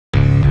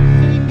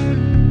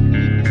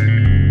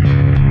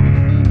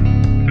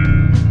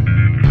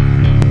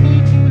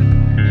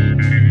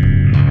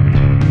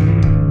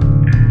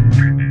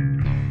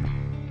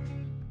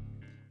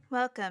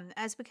Welcome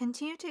as we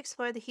continue to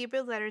explore the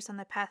Hebrew letters on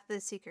the path of the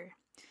seeker.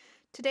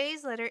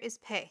 Today's letter is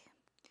Pei.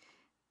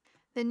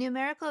 The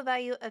numerical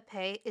value of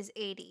Pei is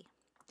 80.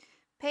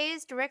 Pei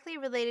is directly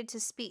related to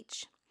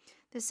speech.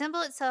 The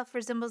symbol itself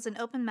resembles an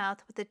open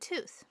mouth with a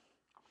tooth,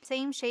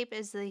 same shape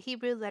as the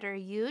Hebrew letter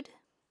Yud.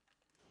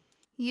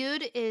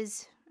 Yud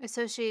is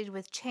associated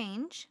with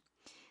change.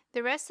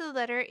 The rest of the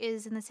letter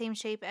is in the same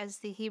shape as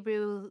the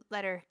Hebrew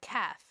letter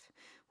Kaf,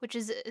 which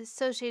is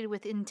associated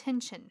with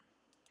intention.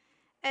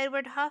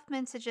 Edward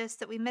Hoffman suggests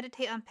that we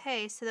meditate on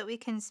Pei so that we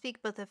can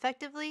speak both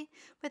effectively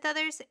with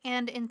others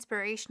and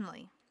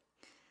inspirationally.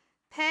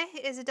 Pei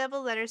is a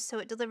double letter, so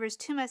it delivers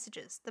two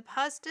messages. The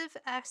positive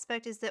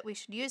aspect is that we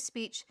should use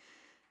speech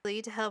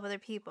to help other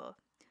people.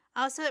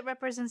 Also, it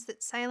represents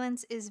that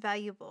silence is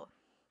valuable.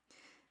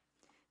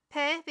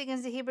 Pei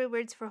begins the Hebrew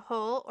words for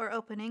hole or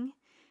opening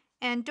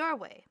and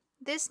doorway.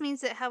 This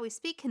means that how we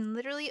speak can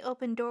literally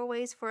open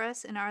doorways for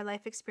us in our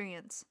life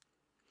experience.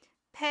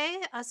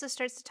 Pei also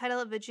starts the title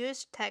of a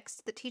Jewish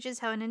text that teaches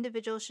how an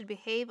individual should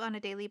behave on a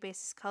daily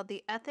basis called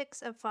the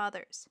Ethics of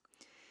Fathers.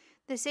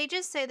 The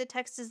sages say the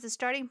text is the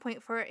starting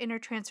point for our inner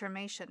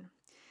transformation.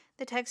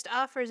 The text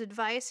offers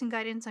advice and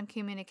guidance on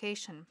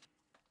communication.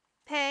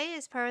 Pei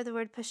is part of the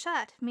word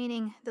pashat,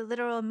 meaning the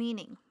literal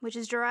meaning, which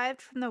is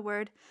derived from the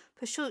word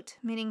pashut,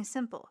 meaning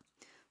simple.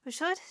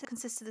 Pashut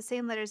consists of the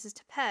same letters as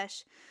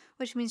tepesh,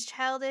 which means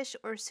childish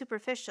or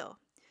superficial.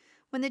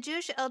 When the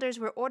Jewish elders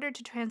were ordered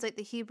to translate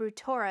the Hebrew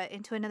Torah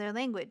into another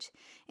language,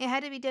 it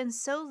had to be done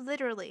so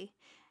literally,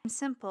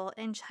 simple,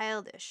 and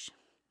childish.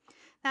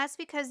 That's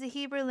because the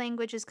Hebrew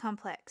language is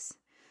complex.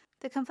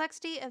 The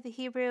complexity of the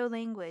Hebrew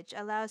language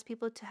allows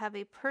people to have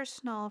a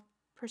personal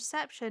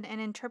perception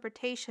and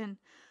interpretation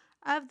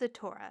of the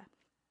Torah.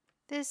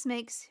 This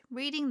makes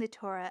reading the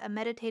Torah a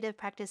meditative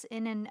practice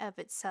in and of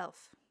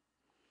itself.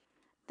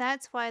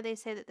 That's why they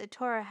say that the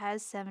Torah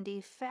has 70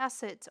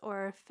 facets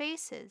or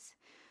faces.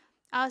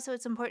 Also,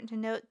 it's important to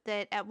note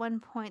that at one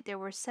point there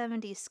were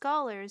 70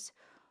 scholars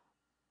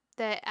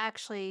that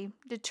actually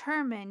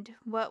determined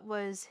what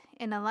was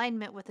in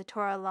alignment with the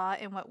Torah law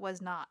and what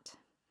was not.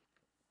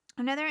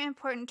 Another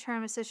important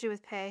term associated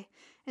with Pei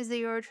is the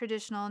Yoruba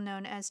traditional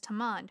known as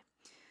Talmud,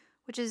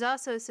 which is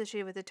also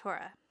associated with the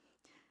Torah.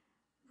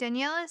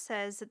 Daniela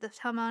says that the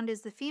Talmud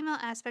is the female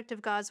aspect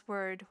of God's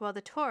word, while the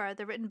Torah,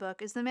 the written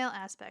book, is the male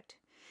aspect.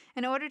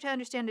 In order to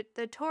understand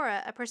the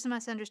Torah, a person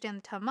must understand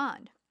the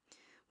Talmud.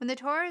 When the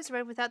Torah is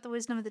read without the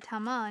wisdom of the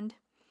Talmud,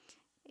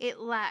 it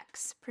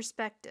lacks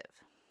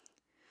perspective.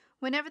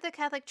 Whenever the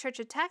Catholic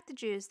Church attacked the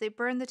Jews, they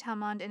burned the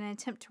Talmud in an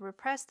attempt to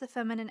repress the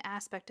feminine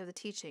aspect of the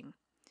teaching.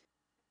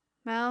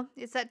 Well,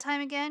 it's that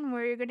time again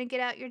where you're going to get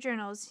out your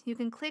journals. You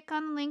can click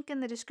on the link in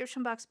the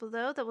description box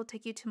below that will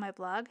take you to my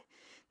blog.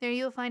 There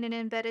you will find an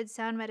embedded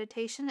sound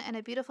meditation and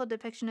a beautiful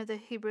depiction of the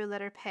Hebrew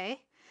letter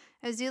Pei.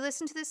 As you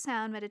listen to the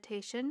sound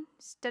meditation,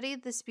 study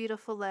this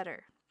beautiful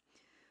letter.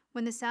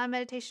 When the sound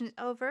meditation is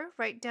over,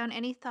 write down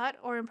any thought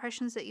or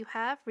impressions that you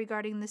have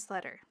regarding this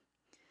letter.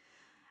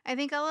 I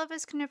think all of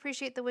us can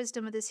appreciate the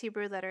wisdom of this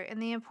Hebrew letter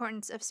and the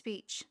importance of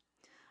speech.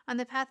 On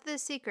the path of the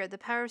seeker, the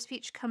power of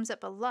speech comes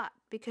up a lot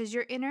because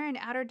your inner and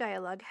outer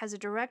dialogue has a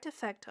direct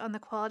effect on the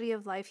quality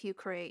of life you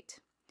create.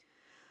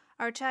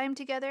 Our time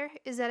together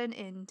is at an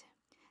end.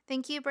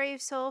 Thank you,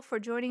 brave soul, for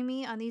joining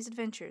me on these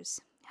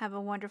adventures. Have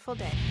a wonderful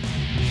day.